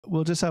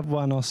we'll just have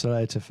one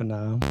oscillator for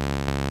now.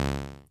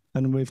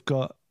 And you've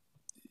got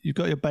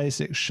your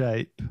basic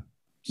shape.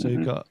 So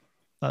you've got,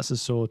 that's a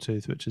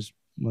sawtooth, which is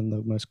one of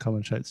the most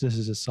common shapes. This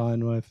is a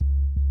sine wave.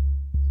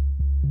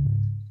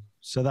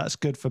 So that's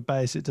good for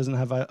bass. It doesn't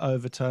have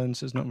overtones,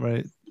 so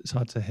it's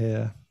hard to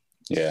hear.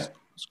 Yeah.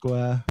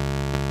 Square.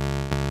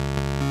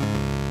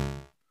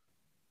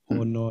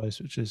 Or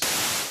noise, which is...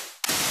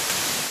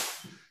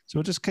 So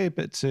we'll just keep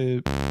it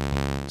to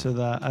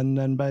that. And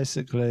then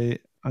basically,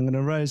 I'm going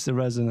to raise the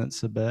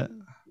resonance a bit.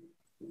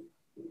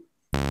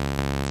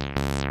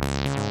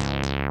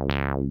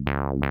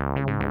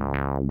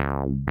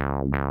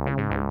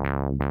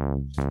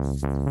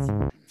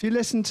 If you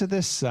listen to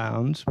this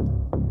sound,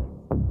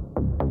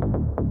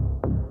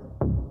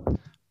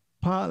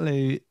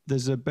 partly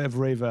there's a bit of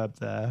reverb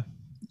there,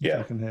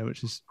 I can hear,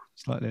 which is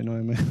slightly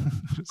annoying me.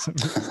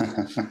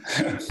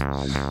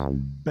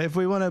 But if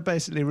we want to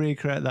basically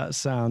recreate that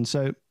sound,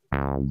 so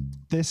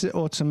this is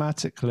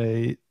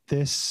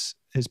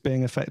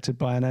being affected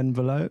by an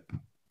envelope.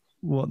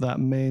 What that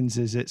means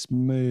is it's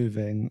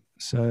moving.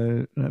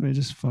 So let me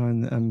just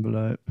find the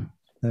envelope.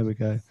 There we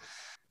go.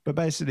 But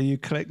basically you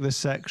click the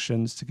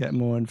sections to get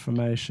more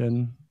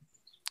information.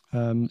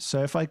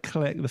 So if I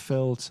click the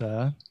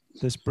filter,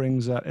 this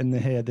brings up in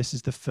here, this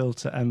is the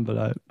filter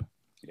envelope.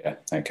 Yeah,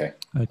 okay.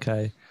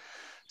 Okay.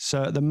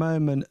 So at the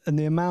moment, and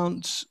the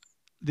amount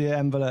the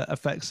envelope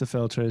affects the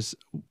filter is,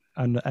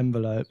 and the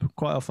envelope,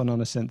 quite often on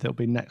a synth, it'll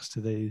be next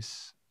to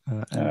these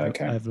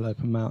envelope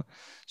amount.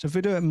 So if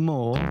we do it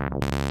more,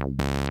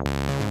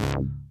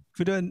 if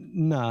we do it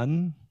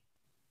none,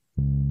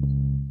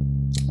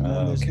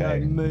 then there's no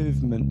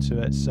movement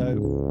to it. So we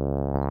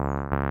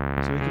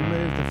can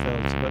move the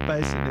filter, but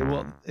basically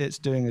what it's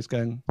doing is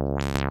going,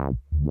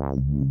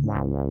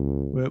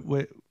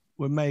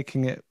 we're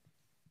making it,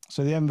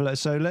 so the envelope,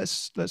 so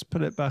let's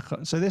put it back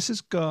on. So this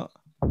has got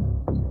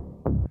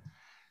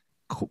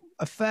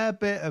a fair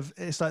bit of,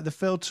 it's like the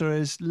filter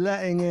is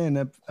letting in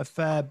a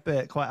fair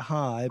bit quite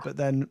high, but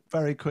then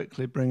very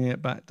quickly bringing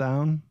it back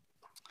down.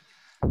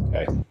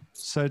 Okay.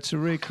 So to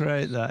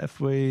recreate that, if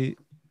we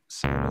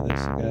simulate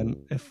this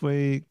again,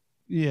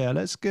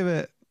 let's give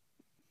it,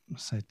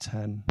 let's say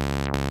 10.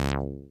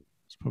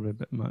 It's probably a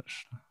bit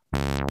much,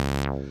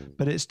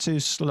 but it's too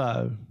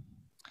slow.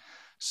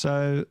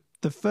 So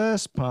the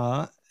first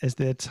part is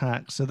the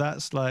attack. So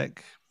that's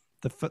like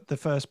the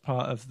first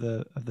part of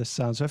the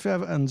sound. So if you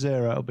have it on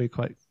 0, it'll be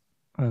quite,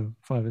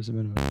 5 is the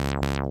minimum.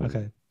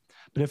 Okay.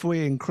 But if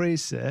we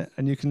increase it,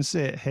 and you can see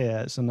it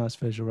here, it's a nice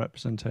visual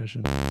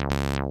representation.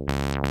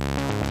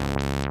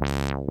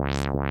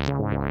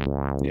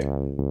 Yeah.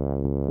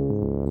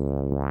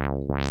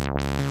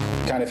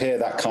 You kind of hear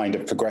that kind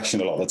of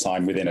progression a lot of the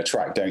time within a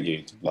track, don't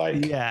you?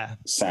 Like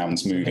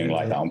sounds moving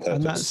like that on purpose.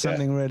 And that's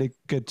something really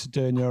good to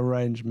do in your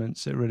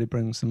arrangements. It really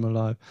brings them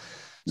alive.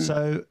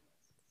 So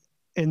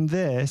in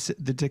this,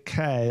 the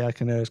decay I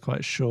can hear is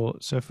quite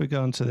short. So if we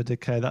go on to the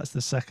decay, that's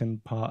the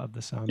second part of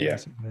the sound,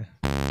 basically.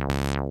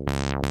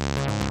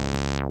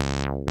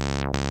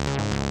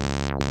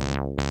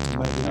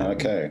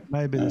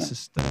 Maybe the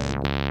sustain.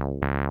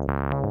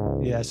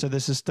 Yeah, so the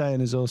sustain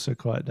is also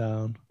quite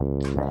down.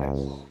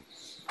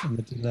 And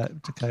the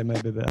decay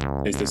maybe a bit.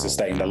 Is the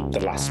sustain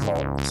the last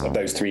part of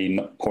those 3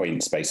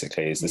 points,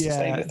 basically? Is the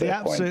sustain the third point? The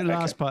absolute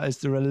last part is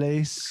the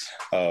release.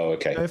 Oh,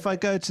 okay. So if I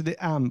go to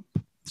the amp,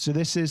 so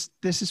this is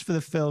for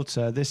the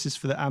filter, this is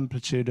for the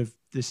amplitude of,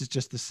 this is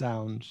just the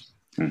sound.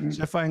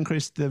 So if I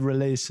increase the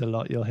release a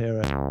lot, you'll hear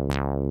it.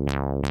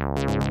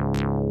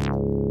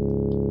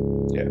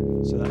 Yeah.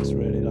 So that's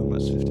really long,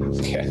 that's 15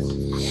 seconds. Yeah.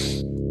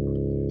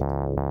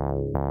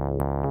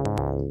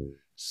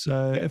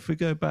 So if we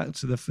go back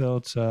to the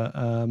filter,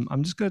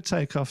 I'm just going to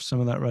take off some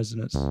of that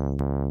resonance.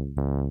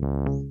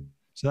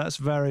 So that's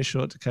very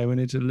short decay. We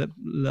need to let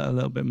a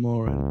little bit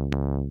more in.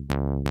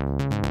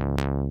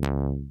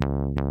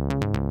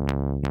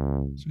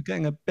 So we're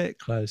getting a bit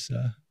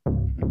closer.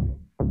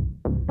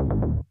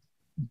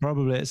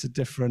 Probably it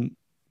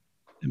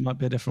might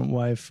be a different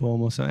waveform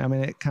or something. I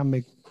mean, it can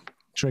be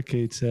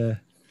tricky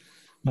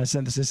my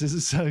synthesis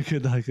isn't so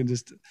good that I can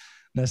just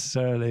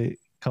necessarily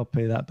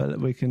copy that,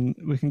 but we can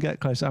get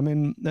closer. I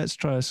mean, let's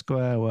try a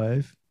square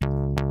wave.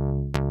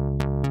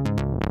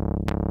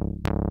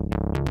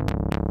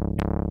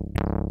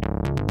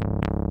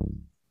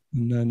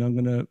 And then I'm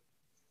going to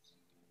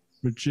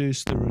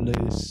reduce the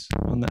release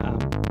on the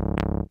amp.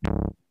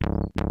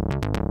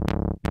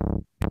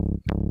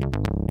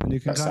 And you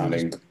can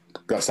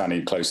that's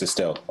sounding closer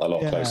still, a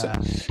lot closer.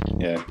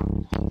 Yeah.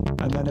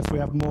 And then if we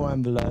have more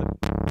envelope,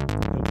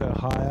 it'll go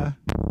higher.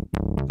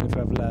 And if we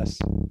have less.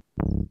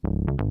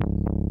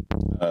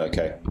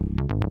 Okay.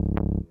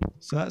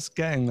 So that's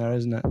getting there,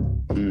 isn't it?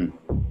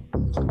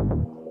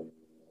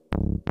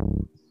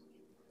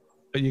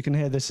 But you can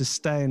hear the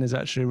sustain is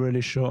actually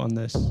really short on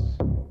this.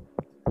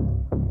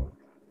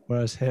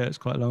 Whereas here it's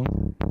quite long.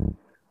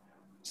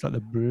 It's like the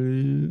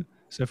brew.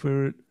 So if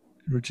we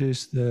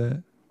reduce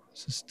the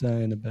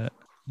sustain a bit.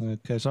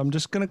 Okay, so I'm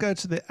just going to go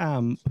to the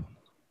amp.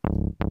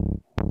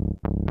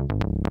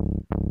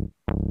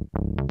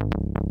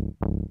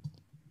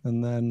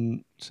 And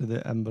then to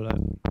the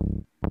envelope.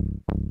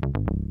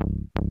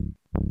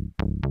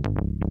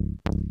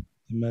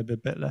 Maybe a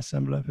bit less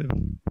envelope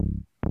even.